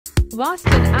Lost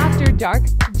in After Dark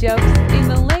jokes in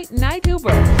the Late Night Uber.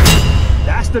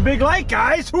 That's the big light,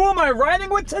 guys. Who am I riding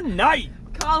with tonight?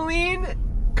 Colleen.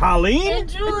 Colleen? And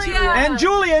Julia. And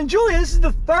Julia. And Julia, this is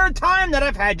the third time that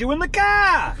I've had you in the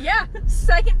car. Yeah,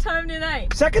 second time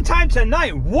tonight. Second time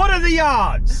tonight. What are the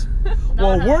odds?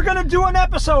 Well, we're going to do an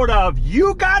episode of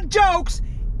You Got Jokes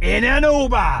in an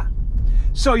Uber.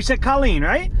 So you said Colleen,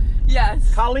 right?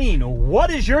 Yes. Colleen,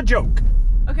 what is your joke?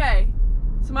 Okay,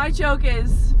 so my joke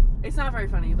is, it's not very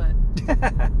funny, but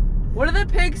what do the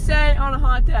pigs say on a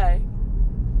hot day?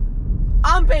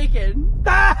 I'm bacon.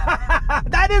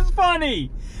 That is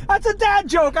funny. That's a dad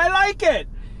joke. I like it.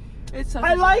 It's such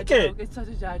I a like dad it. joke. It's such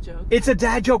a dad joke. It's a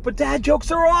dad joke, but dad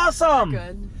jokes are awesome.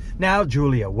 Good. Now,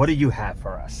 Julia, what do you have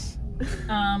for us?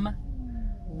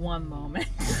 One moment.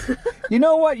 You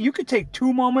know what? You could take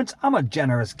 2 moments. I'm a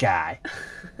generous guy.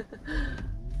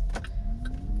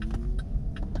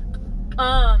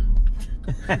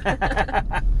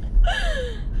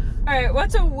 Alright,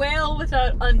 what's a whale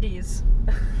without undies?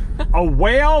 A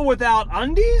whale without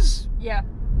undies? Yeah.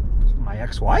 My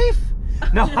ex-wife?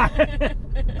 No.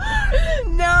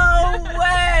 No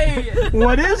way!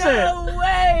 What is it? No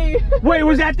way! Wait,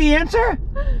 was that the answer?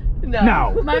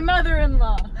 No. My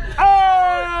mother-in-law.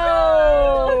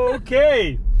 Oh,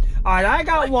 okay. All right, I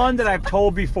got one that I've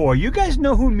told before. You guys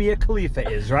know who Mia Khalifa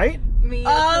is, right? Mia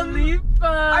Khalifa.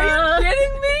 Are you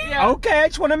kidding me? Yeah. Okay, I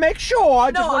just want to make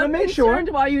sure. I'm concerned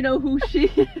why you know who she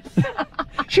is.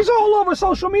 She's all over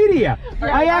social media.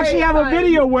 I actually have a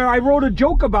video where I wrote a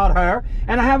joke about her,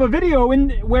 and I have a video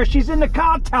where she's in the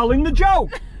car telling the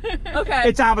joke. Okay.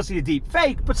 It's obviously a deep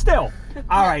fake, but still.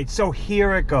 All right, so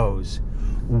here it goes.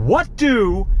 What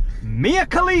do Mia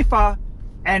Khalifa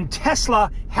and Tesla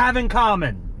have in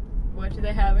common? What do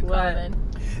they have in common?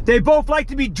 They both like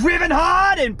to be driven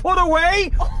hard and put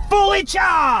away fully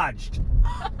charged.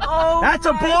 Oh, That's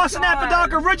a Boston After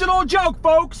Dark original joke,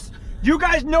 folks. You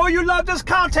guys know you love this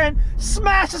content.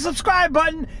 Smash the subscribe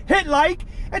button, hit like,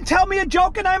 and tell me a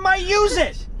joke and I might use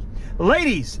it.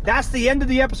 Ladies, that's the end of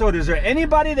the episode. Is there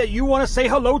anybody that you want to say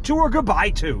hello to or goodbye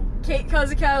to? Kate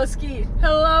Kozakowski.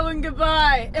 Hello and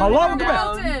goodbye. Hello and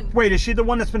goodbye. goodbye. Wait, is she the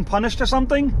one that's been punished or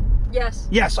something? Yes.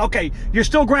 Yes, okay. You're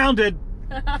still grounded.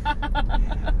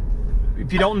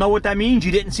 If you don't know what that means,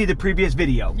 you didn't see the previous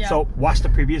video. Yeah. So watch the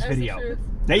previous That's video. the truth.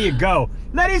 There you go.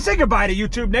 Ladies, say goodbye to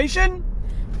YouTube Nation.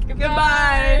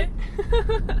 Goodbye.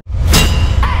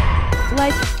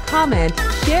 Like, comment,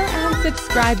 share, and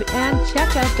subscribe, and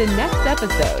check out the next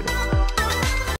episode.